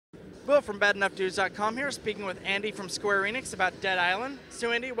Will from BadEnoughDudes.com here, speaking with Andy from Square Enix about Dead Island.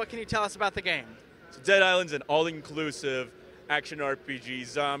 So Andy, what can you tell us about the game? So Dead Island's an all-inclusive action RPG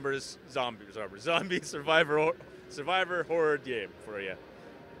zombie survivor horror game for you.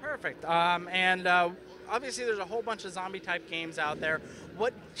 Perfect. Obviously there's a whole bunch of zombie type games out there.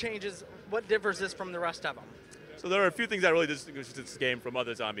 What differs this from the rest of them? So there are a few things that really distinguish this game from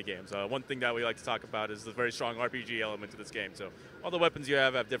other zombie games. One thing that we like to talk about is the very strong RPG element to this game. So all the weapons you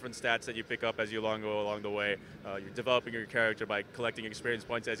have different stats that you pick up as you go along the way. You're developing your character by collecting experience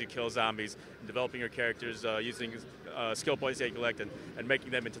points as you kill zombies, and developing your characters using skill points that you collect and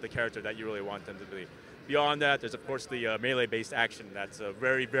making them into the character that you really want them to be. Beyond that, there's of course the melee-based action that's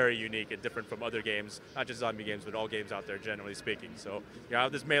very, very unique and different from other games, not just zombie games, but all games out there, generally speaking. So you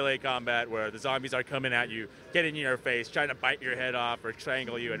have this melee combat where the zombies are coming at you, getting in your face, trying to bite your head off or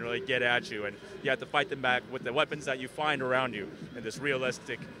strangle you and really get at you, and you have to fight them back with the weapons that you find around you in this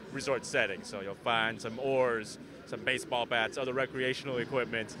realistic resort setting. So you'll find some oars, some baseball bats, other recreational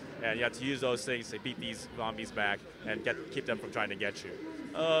equipment, and you have to use those things to beat these zombies back and keep them from trying to get you.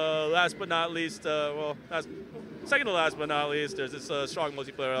 Last but not least, second to last but not least, there's this strong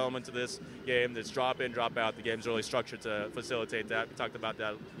multiplayer element to this game. There's drop in, drop out. The game's really structured to facilitate that. We talked about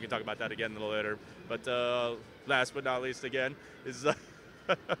that. We can talk about that again a little later. But last but not least, again, is the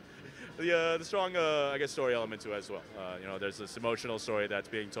strong, story element to it as well. There's this emotional story that's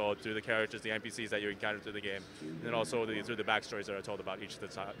being told through the characters, the NPCs that you encounter through the game, and then also through the backstories that are told about each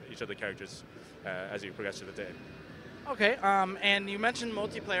of the characters as you progress through the day. Okay, and you mentioned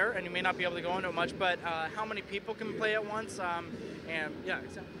multiplayer, and you may not be able to go into it much, but how many people can play at once?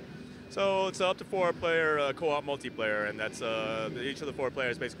 Exactly. So it's up to 4-player co-op multiplayer, and that's each of the 4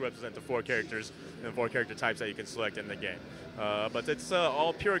 players basically represent the 4 characters and 4 character types that you can select in the game. But it's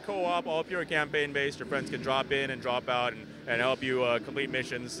all pure co-op, all pure campaign-based. Your friends can drop in and drop out and help you complete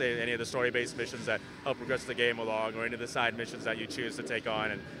missions, say any of the story-based missions that help progress the game along, or any of the side missions that you choose to take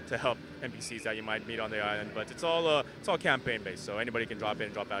on and to help NPCs that you might meet on the island. But it's all campaign-based, so anybody can drop in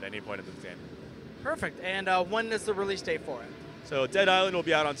and drop out at any point of the game. Perfect. And when is the release date for it? So Dead Island will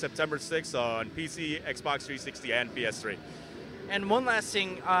be out on September 6th on PC, Xbox 360, and PS3. And one last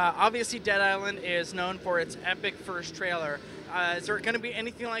thing, obviously Dead Island is known for its epic first trailer. Is there going to be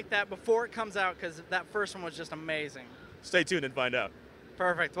anything like that before it comes out? Because that first one was just amazing. Stay tuned and find out.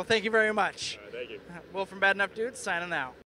 Perfect. Well, thank you very much. All right, thank you. Will from Bad Enough Dudes, signing out.